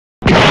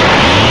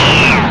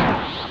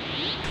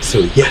So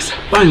yes,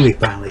 finally.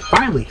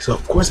 So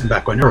of course I'm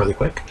back right now really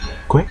quick.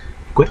 Quick,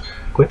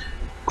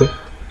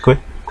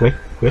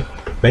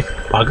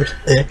 poggers.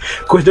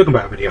 Of course, Dokkan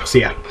Battle video. So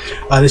yeah,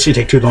 this should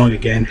take too long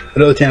again.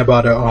 Another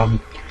TANABATA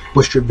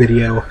wood strip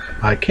video.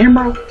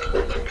 Camera.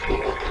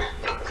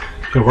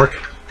 Good work.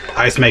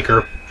 Ice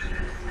maker.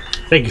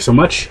 Thank you so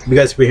much. You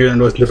guys can hear the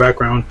noise in the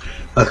background.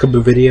 A couple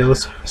of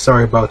videos.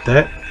 Sorry about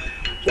that.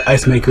 The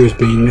ice maker is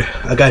being.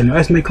 I got a new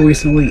ice maker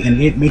recently,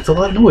 and it makes a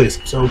lot of noise.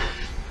 So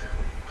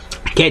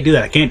I can't do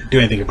that. I can't do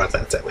anything about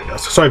that. Sadly, so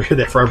sorry to hear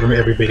that for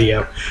every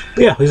video.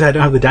 But yeah, at least I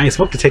don't have the dying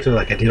smoke detector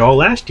like I did all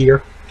last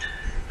year.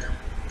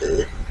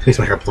 Makes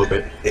my hair up a little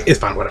bit. It's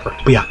fine, whatever.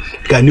 But yeah,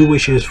 got new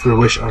wishes for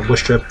wish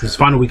strip. This is the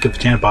final week of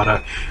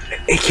TANABATA.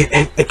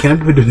 I've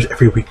been doing this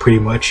every week pretty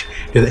much.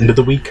 At the end of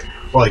the week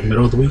or like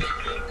middle of the week.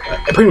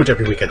 Pretty much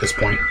every week at this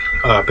point.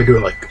 I've been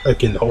doing like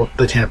again the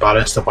TANABATA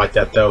and stuff like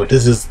that. Though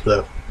this is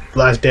the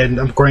last day. I'm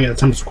recording at the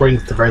time of recording.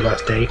 It's the very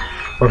last day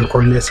where I'm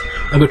recording this.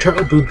 I'm gonna try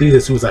to upload these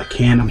as soon as I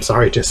can. I'm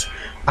sorry, just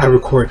I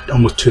record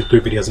almost 2 to 3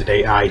 videos a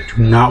day. I do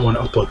not want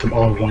to upload them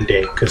all in one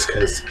day because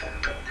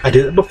I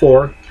did it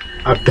before.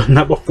 I've done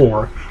that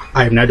before.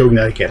 I am not doing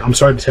that again. I'm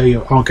sorry to tell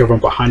you. I don't care if I'm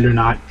behind or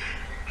not.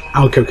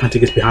 I don't care if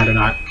content gets behind or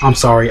not. I'm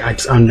sorry.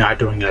 I'm not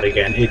doing that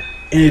again.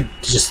 It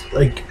just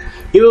like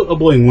even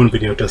uploading one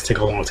video does take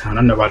a long time.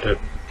 I'm not about to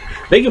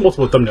making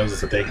multiple thumbnails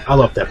is a thing. I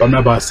love that, but I'm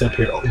not about to sit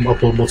here and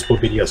upload multiple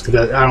videos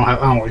because I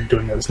don't like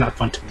doing that. It's not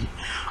fun to me.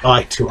 I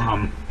like to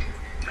upload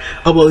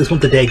at least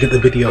once a day, get the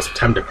video some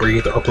time to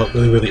breathe, or upload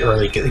really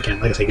early. Again,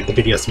 like I say, get the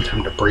video some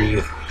time to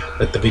breathe.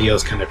 Let the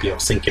videos kind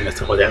of sink in and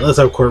stuff like that. Unless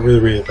I record really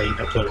late,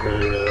 upload it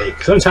really late.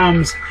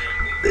 Sometimes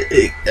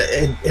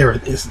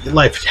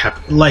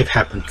life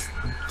happens.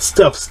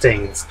 Stuff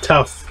stings.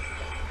 Tough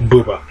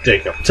booba. There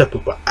you go. Tough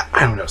booba.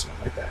 I don't know,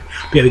 something like that.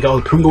 But yeah, we got all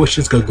the PROUNGA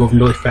wishes. Go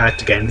really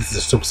fast. Again, this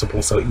is so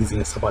simple, so easy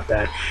and stuff like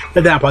that.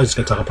 And then I'm probably just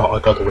gonna talk about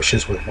like all the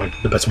wishes,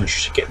 the best ones you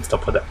should get and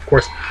stuff like that, of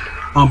course.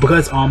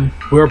 Because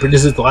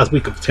this is the last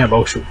week of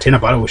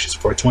TANABATA wishes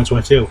for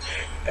 2022,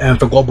 and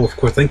for global, of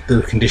course, I think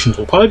the conditions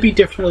will probably be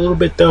different a little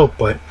bit though,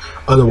 but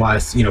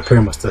otherwise,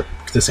 pretty much the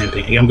same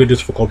thing. Again, I'm gonna do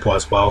this for global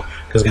as well,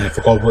 because again,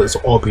 for global, it's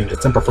all be in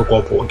December for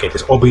global. Again,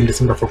 it's all be in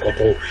December for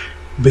global,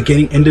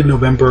 end of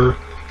November,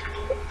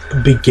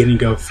 end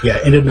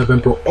of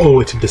November all the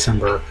way to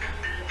December.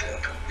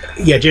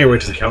 Yeah, January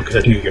doesn't count because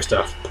that's New Year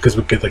stuff, because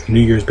we get like New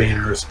Year's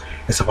banners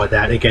and stuff like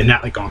that. Again,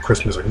 not like on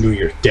Christmas or New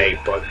Year's Day,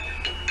 but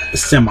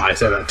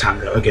semis at that time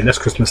though. Again, that's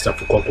Christmas stuff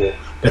for global.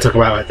 I'll talk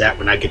about that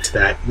when I get to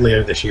that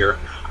later this year.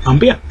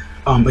 But yeah,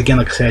 again,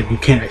 like I said, you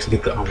can't actually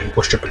get the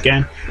wood strip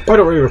again, but I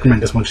don't really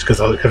recommend this one just because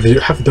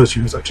half of those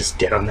units are just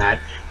dead on that.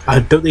 I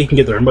don't think you can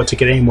get the rainbow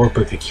ticket anymore,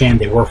 but if you can,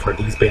 they work for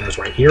these banners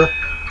right here.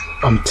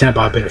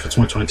 TANABATA banner for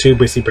 2022,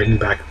 basically bringing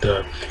back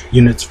the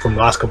units from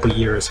the last couple of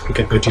years. We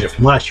got Gogeta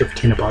from last year for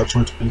TANABATA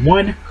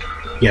 2021.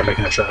 Yeah,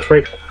 making sure that's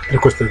right. And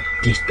of course the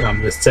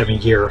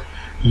 7-year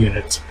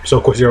units. So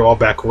of course they're all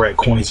back red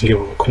coins. You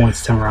get coins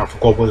this time around for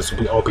global. This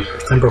will all be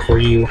December for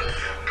you.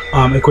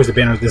 Of course the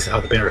banner. This is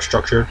how the banner is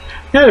structured.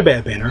 Not a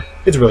bad banner.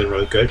 It's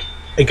really good.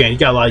 Again, you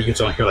got a lot of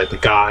units on here like the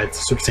gods,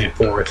 Super Saiyan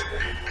 4.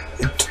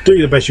 3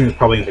 of the best units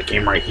probably in the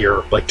game right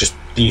here. Like just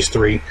these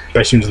 3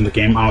 best units in the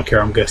game. I don't care.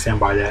 I'm gonna stand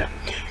by that.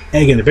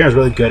 And again, the banner's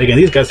really good. Again,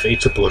 these guys have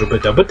aged up a little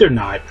bit though, but they're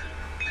not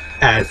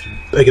as.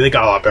 Again, they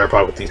got a lot better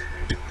probably with these.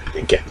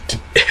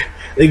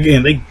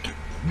 Again,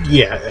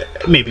 yeah,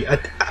 maybe.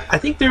 I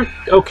think they're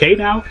okay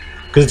now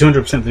because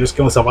 200% their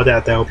skill and stuff like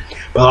that though.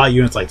 But a lot of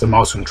units like the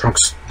Mouse and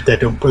Trunks that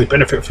don't really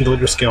benefit from the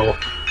leader skill.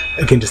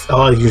 Again, just a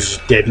lot of users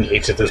are dead and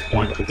aged at this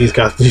point. Like these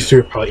 3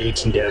 are probably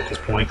aged and dead at this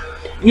point.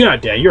 You're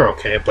not dead, you're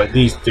okay, but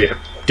these 3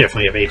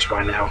 definitely have aged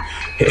by now.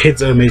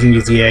 Hits amazing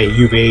EZA,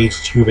 you've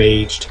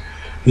aged.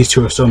 These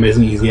 2 are so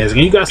amazing EZAs.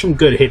 Again, you got some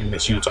good hit and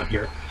miss units on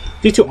here.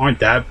 These 2 aren't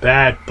that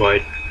bad,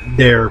 but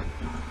they're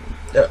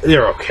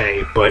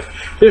okay, but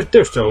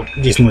they're still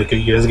decently good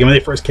units. Again, when they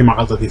first came out,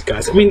 I love these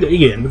guys. I mean,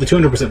 again, with the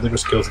 200% leader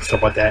skills and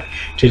stuff like that,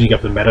 changing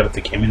up the meta of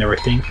the game and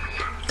everything,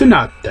 they're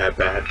not that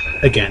bad.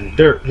 Again,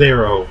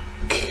 they're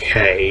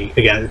okay.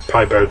 Again, it's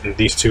probably better than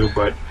these 2,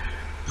 but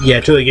yeah,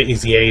 until they get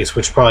EZAs,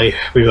 which probably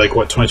maybe like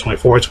what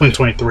 2024,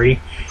 2023.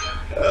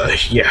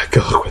 Yeah,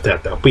 good luck with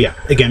that though. But yeah,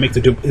 again, make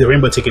the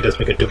rainbow ticket does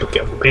make a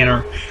duplicate of the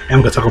banner, and I'm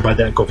gonna talk about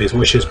that. Go through these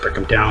wishes, break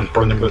them down,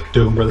 burn them,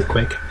 do them really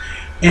quick.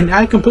 And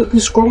I completely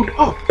scrolled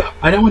up.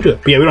 I don't want to do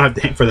it. But yeah, we don't have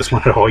the hint for this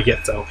one at all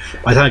yet, so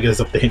by the time I get this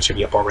up, the hint should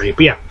be up already.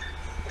 But yeah,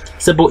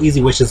 simple,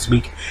 easy wishes this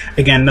week.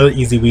 Again, another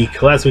easy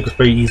week. Last week was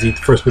pretty easy. The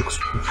first week was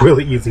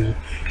really easy.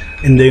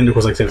 And then there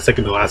was like I said, the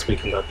second to last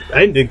week. And I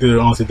didn't think that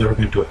honestly they were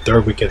going to do a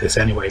 3rd week of this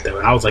anyway, though.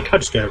 And I was like, I'll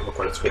just go ahead and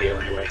record this video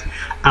anyway.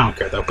 I don't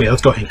care though. But yeah,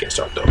 let's go ahead and get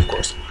started though, of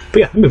course. But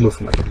yeah, let me move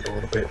from my camera a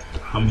little bit.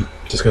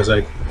 Just because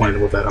I wanted to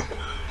move that up.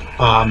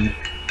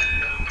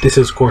 This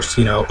is of course,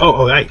 I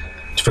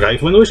forgot you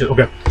from the wishes.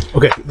 Okay.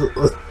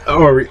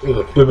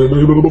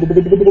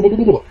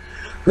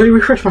 Let me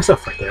refresh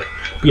myself right there.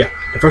 But yeah,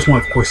 the first one,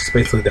 of course, is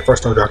basically the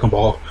first star Dragon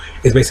Ball.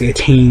 It's basically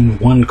attain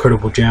 1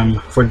 critical gem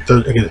for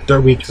the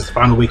third week, just the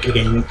final week.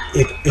 Again,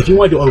 if you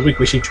want to do all the week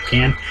wishes, you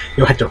can. You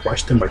don't have to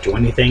rush them or do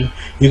anything.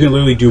 You can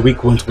literally do week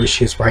 1's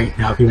wishes right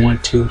now if you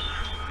want to.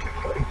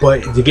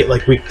 But to get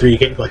like week 3, you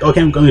get like, okay,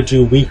 I'm going to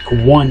do week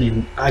 1,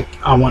 and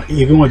I want.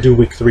 If you want to do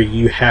week 3,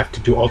 you have to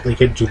do all. You have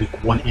to do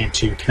week 1 and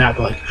 2. You cannot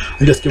be like,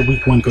 I just get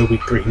week 1, go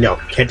week 3. No,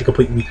 you have to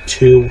complete week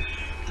 2.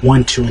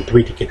 1, 2, and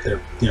 3 to get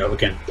the,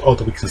 again, all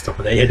the weeks and stuff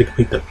like that. You had to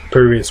complete the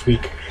previous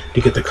week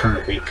to get the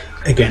current week.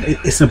 Again,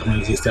 it's simple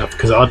and easy stuff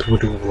because a lot of people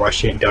do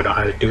rush it and don't know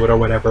how to do it or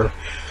whatever.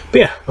 But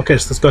yeah, okay,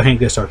 so let's go ahead and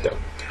get started though.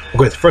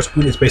 Okay, the first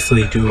one is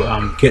basically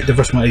to get the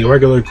first one, a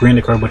regular green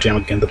incredible gem.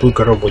 Again, the blue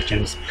incredible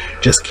gems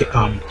just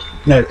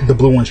no, the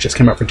blue ones just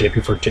came out for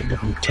JP for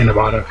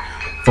TANABATA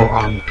for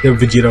the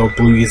Vegito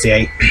Blue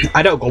EZA.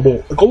 I doubt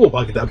Global will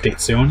probably get the update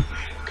soon.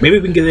 Maybe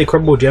we can get the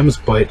incredible gems,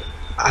 but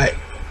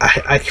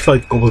I feel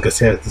like Global's gonna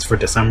say this for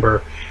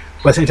December.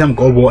 But at the same time,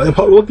 Global,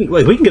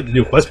 we can get the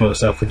new quest mode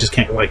stuff. We just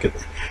can't like it.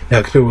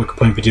 Now, people were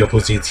playing Vegito Blue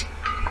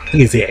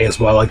EZA as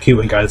well, like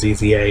Cuban guys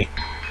EZA.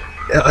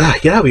 Yeah,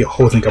 that'd be a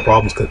whole thing of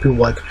problems because people were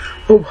like,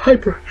 oh,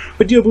 hyper,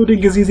 Vegito Blue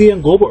didn't get EZA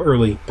and Global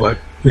early, but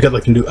we got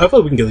like the new. I feel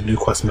like we can get the new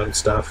quest mode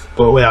stuff,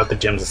 but without the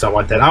gems and stuff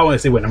like that. I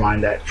honestly wouldn't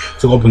mind that.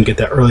 So Global can get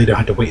that early. Don't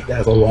have to wait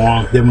that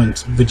long. Then when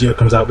Vegito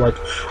comes out, like,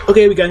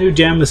 okay, we got a new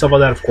gem and stuff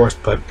like that, of course.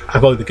 But I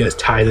feel like the guys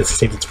tie this to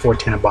save it's for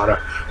TANABATA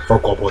for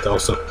Global though.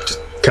 So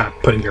just kind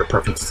of putting your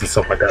preferences and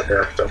stuff like that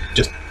there. So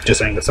just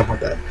saying that stuff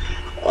like that.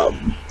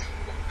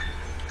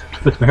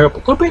 Fix my hair up a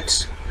little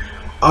bit.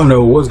 I don't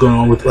know what's going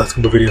on with the last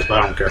couple of videos, but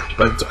I don't care.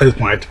 But I just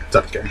wanted to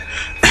stop caring.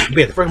 But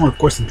yeah, the first one, of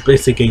course, is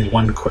basically getting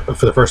 1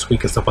 for the first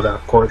week and stuff like that.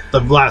 Of course,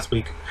 the last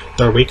week,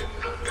 third week,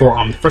 for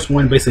the first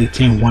one, basically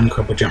obtain 1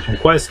 critical gem from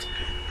quest.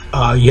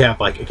 You have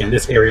like again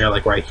this area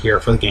like right here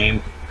for the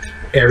game,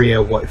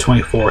 area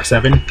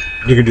 24/7.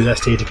 You can do that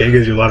stage again. You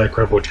can do a lot of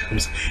incredible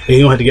gems, and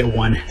you don't have to get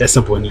 1. That's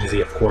simple and easy,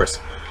 of course.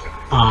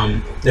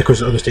 Of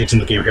course, the other stages in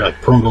the game here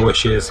like PROUNGA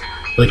wishes,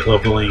 like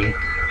leveling.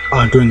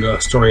 Doing a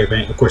story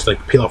event, of course,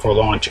 like peel off for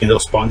launch, and they'll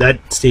spawn. That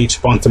stage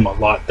spawns them a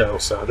lot, though.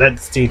 So that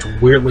stage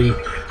weirdly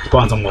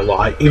spawns them a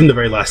lot. Even the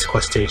very last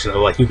quest stage,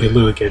 though, like you can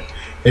literally get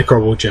a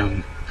incredible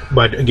gem.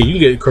 But again, you can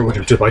get a incredible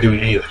gem just by doing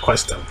any of the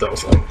quest stuff, though.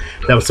 So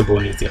that was simple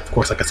and easy. Of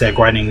course, like I said,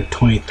 grinding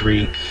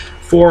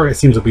 23/4. It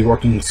seems to be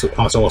working so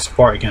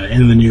far. Again,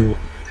 and the new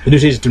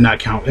stages do not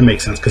count. It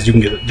makes sense because you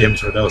can get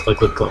gems for those,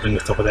 like leveling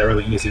and stuff like that,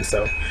 really easy.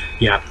 So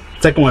yeah.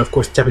 Second one, of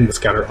course, tapping the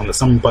scatter on the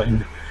summon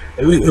button.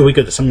 We go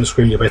to the summon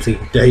screen. You basically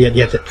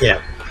you have to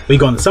when you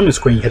go on the summon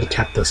screen, you have to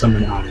tap the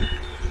summon. When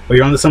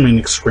you're on the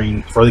summoning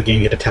screen for the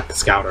game, you have to tap the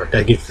scouter.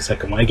 That gives you the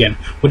second one. Again,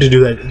 when you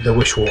do that, the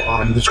wish will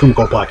the screen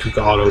will go black. You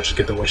can auto just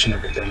get the wish and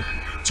everything.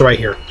 So right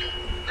here,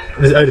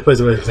 I just play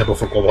as an example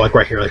for Global. Like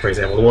right here, like for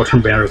example, the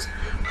War-Term banners,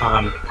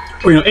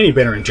 or any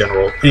banner in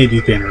general, any of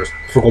these banners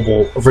for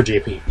Global for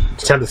JP.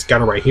 Just tap the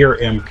scouter right here,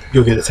 and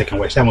you'll get the second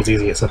wish. That one's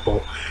easy and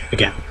simple.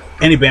 Again,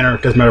 any banner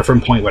doesn't matter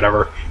from point,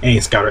 whatever. Any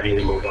scouter,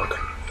 anything will work.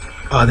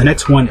 The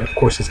next one, of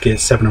course, is get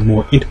 7 or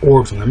more int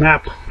orbs on the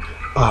map.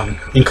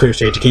 In clear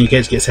stage, again, you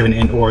guys get 7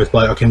 int orbs,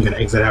 but okay, I'm going to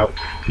exit out.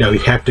 No, you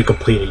have to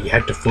complete it. You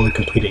have to fully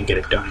complete it and get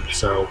it done.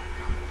 So,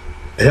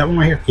 is that one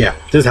right here? Yeah,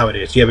 this is how it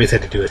is. You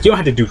basically have to do this. You don't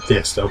have to do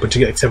this, though, but you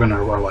get like 7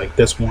 or like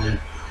this one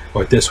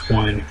or this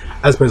one.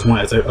 I suppose one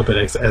as a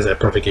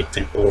perfect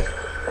example.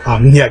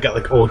 Yeah, I got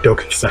like old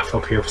Dokkan stuff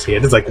up here. So yeah,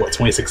 this is like what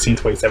 2016,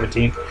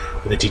 2017,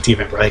 with the GT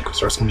event right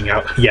starts coming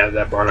out. Yeah,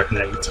 that Bardock in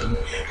that 18.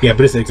 Yeah, but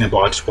this is an example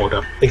I just pulled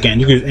up. Again,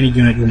 you can use any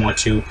unit you want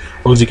to.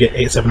 Or you get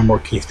 8, 7 or more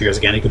key spheres.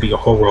 Again, it could be a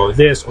whole row of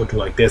this, or do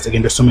like this.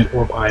 Again, there's so many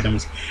orb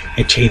items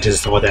and changes and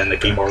stuff like that in the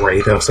game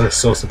already, though. So it's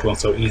so simple and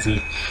so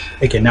easy.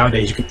 Again,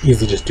 nowadays you can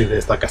easily just do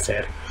this. Like I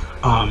said,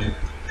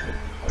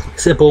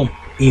 simple,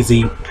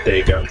 easy. There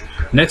you go.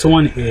 Next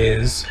one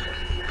is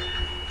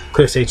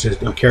clear stages,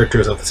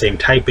 characters of the same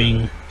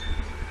typing.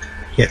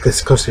 Yeah, clear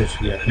stages,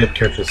 yeah,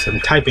 characters of the same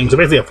typing. So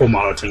basically a full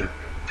model team.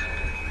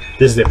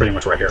 This is it pretty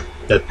much right here.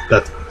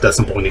 That's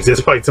simple and easy. It's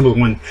probably the simplest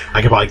one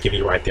I could probably give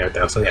you right there,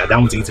 though. So yeah, that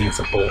one's easy and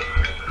simple.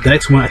 The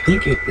next one, I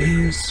think it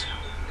is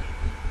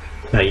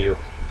not you.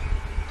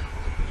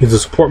 Use the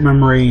support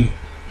memory.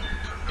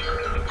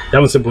 That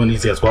one's simple and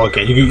easy as well.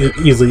 Again, you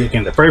can easily,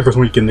 again, the very first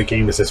one you get in the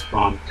game is this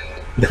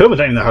the film is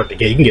not even that hard to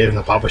get. You can get it in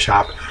the pop-up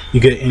shop. You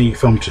get any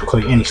film to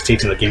click any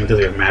stage in the game. It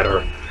doesn't even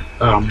matter.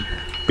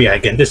 But yeah,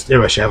 again,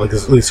 everybody should have like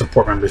this, at least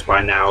support members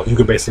by now. You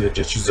can basically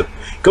just use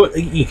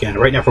you can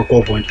right now for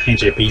Global and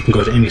JP. You can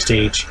go to any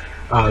stage,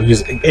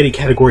 use any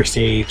category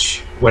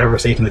stage, whatever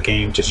stage in the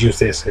game. Just use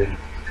this, and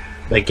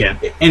again,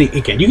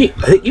 you can. I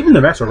think even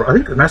the Master. I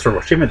think the Master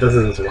Achievement does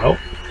this as well.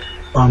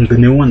 The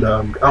new one,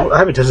 I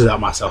haven't tested it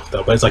out myself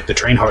though, but it's like the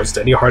Train Hard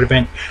Study Hard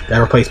event that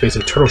replaced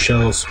basically Turtle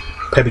Shells,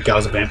 Peppy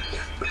Gal's event,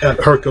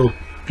 Herco,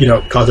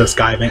 Cosmic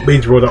Sky event.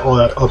 Basically roll all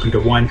that up into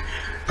one.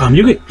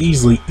 You can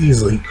easily, I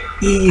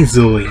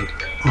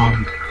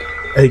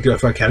think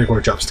for a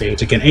category drop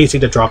stage. Again, any stage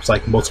that drops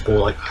like multiple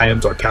like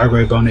items or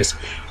category bonus,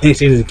 any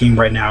stage of the game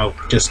right now,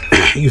 just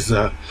use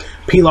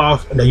peel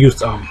off and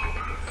use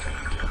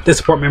the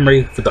support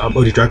memory for the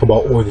OG Dragon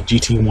Ball or the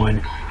GT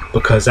one,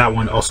 because that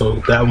one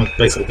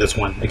basically this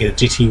one. Again, the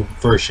GT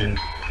version,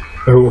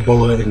 where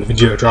Bola and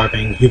Vegeta are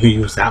driving, you can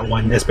use that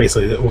one. That's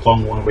basically the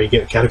long one where you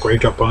get category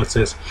drop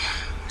bonuses.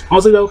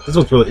 Honestly though, this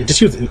one's really,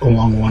 just use the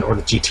long one or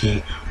the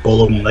GT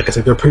Bola one. Like I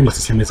said, they're pretty much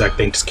the same exact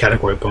thing, just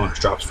category bonus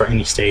drops for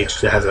any stage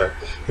that has a,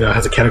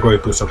 has a category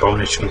boost or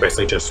bonus. You can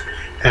basically just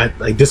add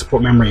like this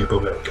support memory and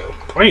boom, there we go.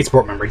 Or any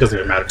support memory, it doesn't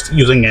even matter. Just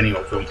using any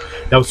of them.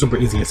 That was super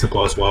easy and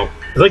simple as well.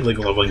 It's like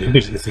legal leveling, you can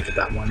just easily get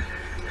that one.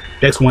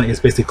 Next one is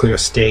basically clear a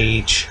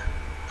stage.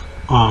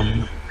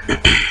 Clear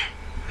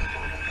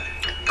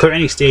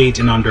any stage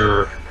in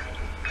under,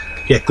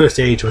 clear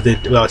stage with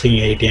it without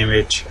taking any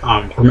damage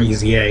from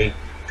EZA.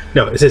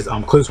 No, it says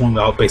clears one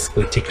without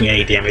basically taking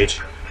any damage.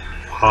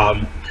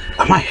 On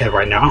my head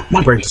right now,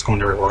 my brain's just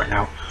going everywhere right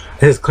now.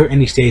 It says clear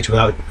any stage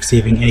without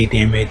receiving any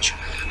damage.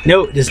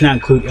 No, it does not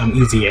include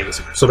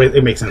EZAs, so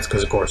it makes sense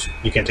because of course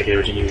you can't take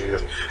damage in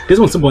EZAs. This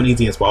one's simple and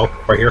easy as well,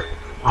 right here.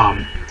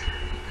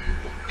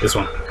 This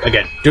one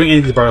again, doing any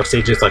of the battle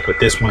stages like with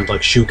this one, like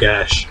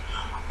Shugash,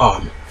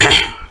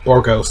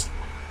 Orgos,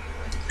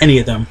 any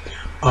of them.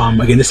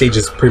 Again, this stage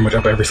is pretty much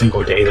up every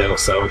single day though,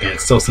 so again,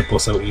 it's so simple,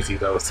 so easy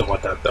though, stuff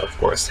like that though, of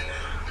course.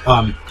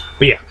 But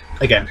yeah,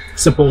 again,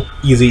 simple,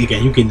 easy.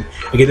 Again, you can,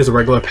 there's a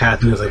regular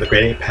path and there's like the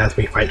grade 8 path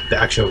where you fight the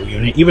actual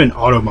unit. Even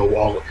auto mode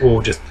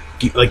will just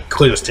like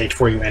clear the stage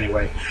for you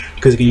anyway,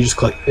 because again, you just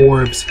collect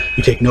orbs,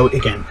 you take no,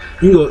 again,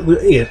 you go,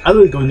 I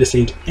literally go in this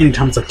stage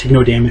anytime it's like take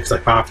no damage,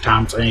 like 5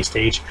 times on any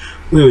stage.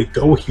 Literally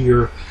go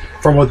here,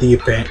 forward the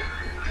event,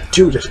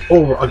 do just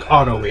over like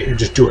auto it and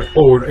just do it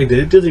over. It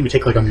doesn't even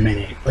take like a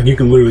minute. Like you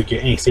can literally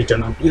get any stage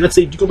done. Let's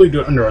say you can literally do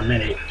it under a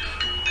minute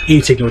and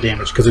you take no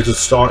damage because it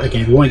just start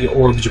again. If you want to get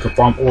orbs, you can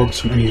farm orbs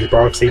from any of the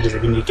bar stages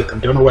if you need to get them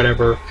done or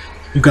whatever.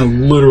 You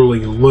can literally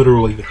go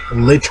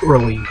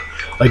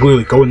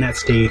in that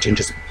stage and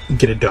just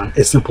get it done.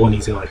 It's simple and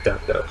easy like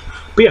that though.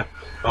 But yeah,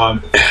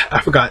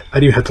 I forgot I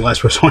didn't have the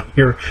last verse on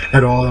here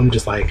at all. I'm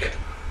just like,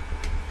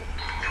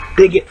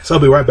 dig it. So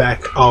I'll be right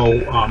back. I'll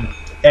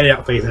edit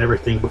out phase and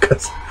everything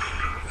because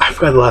I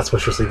forgot the last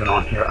wish was even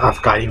on here. I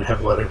forgot I even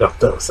have it loaded up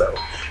though. So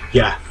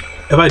yeah,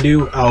 if I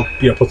do, I'll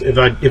post it.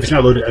 If it's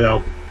not loaded,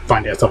 I'll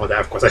find it, stuff like that.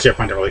 Of course, I should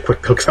find it really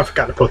quick though because I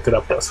forgot to post it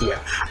up though. So yeah,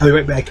 I'll be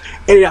right back.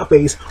 Edit out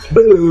phase.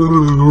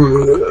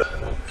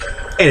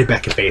 Edit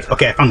back in phase.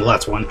 Okay, I found the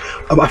last one.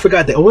 I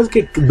forgot they always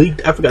get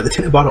leaked. I forgot the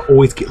TANABATA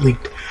always get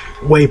leaked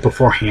way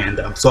beforehand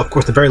though. So of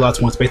course the very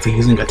last one is basically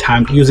using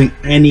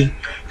any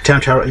time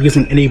travel,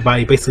 using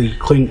anybody, basically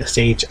clearing a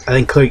stage. I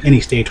think clearing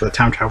any stage with a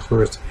time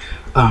traveler's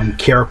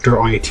character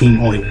on your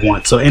team only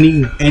once. So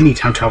any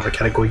time traveler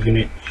category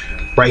unit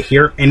right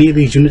here, any of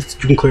these units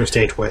you can clear a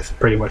stage with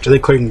pretty much. Are they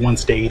clearing one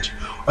stage?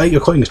 Or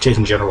you're clearing a stage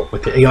in general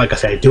with it. Again, like I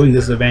said, doing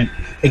this event,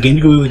 again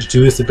you can literally just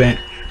do this event,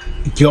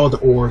 get all the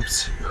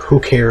orbs, who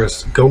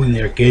cares, go in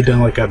there, get it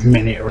done like a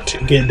minute or two,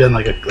 get it done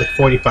like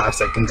 45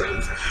 seconds at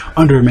least,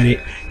 under a minute.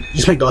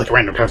 Just make like a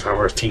random time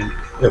traveler's team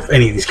of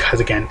any of these guys.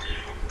 Again,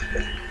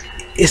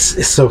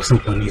 it's so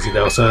simple and easy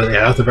though. So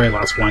yeah, that's the very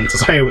last one. So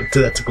sorry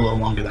that took a little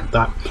longer than I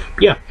thought.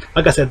 But yeah,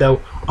 like I said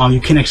though, you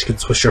can actually get the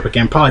Swiss Strip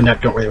again. Probably not,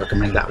 don't really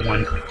recommend that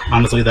one.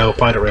 Honestly though,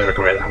 probably don't really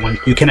recommend that one.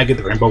 You cannot get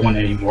the rainbow one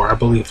anymore, I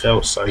believe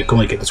though. So you can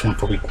only get this one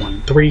for week 1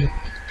 and 3.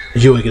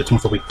 You only get this one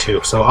for week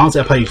 2. So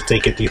honestly, I probably say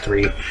get these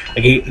 3.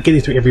 Again, get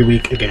these 3 every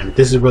week. Again,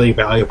 this is really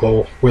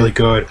valuable, really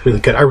good, really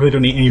good. I really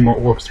don't need any more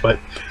orbs, but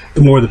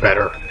the more the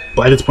better.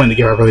 But at this point in the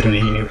game, I really don't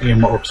need any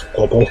more orbs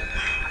global.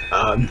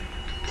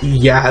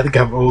 Yeah, I think I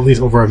have at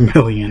least over 1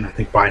 million, I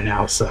think, by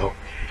now. So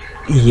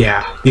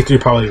yeah, these 3 are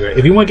probably great.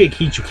 If you want to get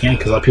keys, you can,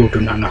 because a lot of people do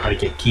not know how to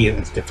get keys and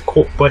it's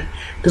difficult. But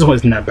this one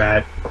isn't that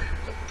bad.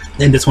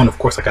 And this one, of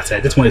course, like I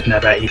said, this one isn't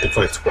that bad either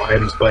for its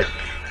items, but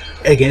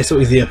again, it's so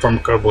easy to farm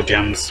incredible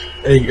gems.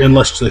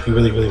 Unless if you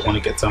really want to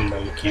get some,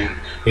 though, you can.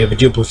 Yeah, the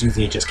Geoblue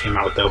Easy just came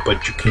out though,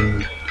 but you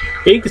can,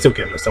 yeah, you can still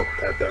get them and stuff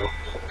like that though.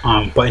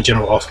 But in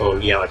general, also,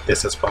 yeah, like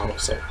this as well.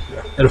 So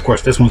yeah, and of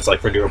course, this one's like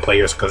for newer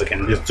players because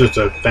again, this is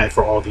an event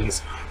for all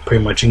these.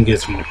 Pretty much, you can get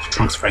this from like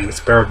Trunks Fighting the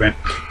Sparrow event.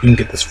 You can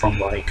get this from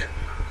like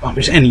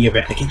just any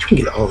event. Again, you can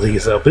get all of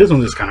these though, but this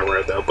one's just kind of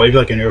rare though. But if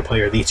you're like a newer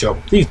player, these two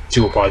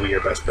will probably be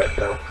your best bet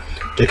though,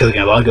 because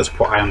again, a lot of good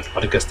support items, a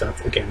lot of good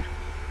stuff. Again.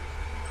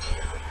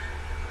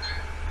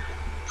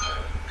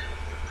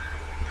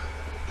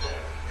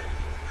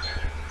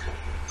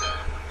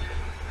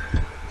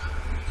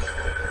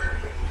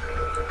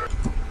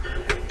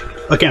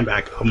 Okay, I'm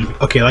back.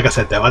 Okay, like I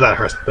said though, I thought I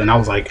heard something. I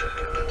was like,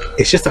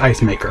 it's just an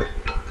ice maker.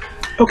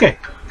 Okay,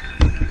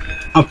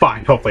 I'm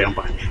fine. Hopefully I'm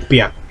fine. But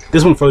yeah,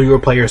 this one for your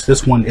players,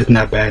 this one isn't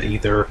that bad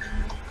either.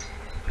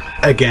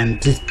 Again,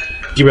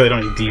 you really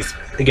don't need these.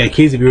 Again,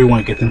 keys if you really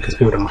want to get them, because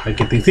people don't know how to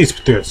get these. These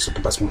 3 are just the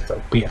best ones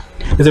though. But yeah,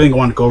 there's everything I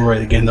want to go over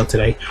it again though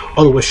today.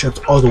 All the wishes,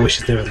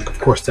 everything, of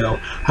course though.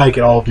 How to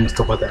get all of them and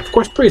stuff like that. Of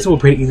course, pretty simple,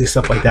 pretty easy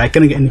stuff like that.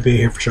 Gonna get in the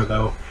video here for sure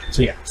though.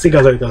 So yeah, see you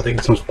guys later though. Thank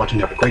you so much for watching.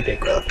 Have a great day.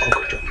 Great life. All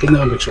great job.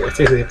 Make sure to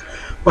stay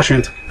safe. Wash your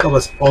hands. God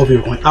bless all of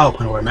you going out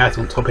and wear masks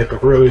on top paper.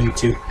 Really need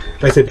to.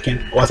 If I say you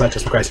can, otherwise I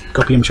just Christ.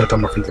 Go PM show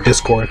thumbs up from the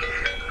Discord.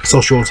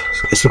 socials,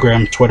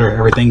 Instagram, Twitter,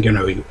 everything. You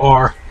know who you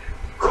are.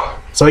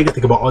 So you can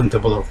think about all the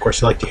below. Of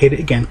course, you like to hit it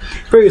again.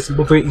 Very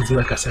simple, very easy.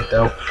 Like I said,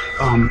 though.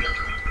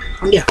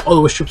 Yeah, all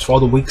the wish strips for all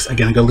the weeks.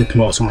 Again, I got to link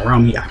them all somewhere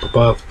around me, up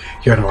above.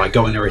 Here I know where I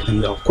go and everything,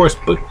 though. Of course,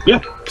 but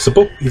yeah,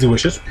 simple, easy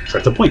wishes,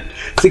 straight to the point.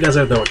 See you guys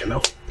out there again,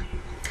 though.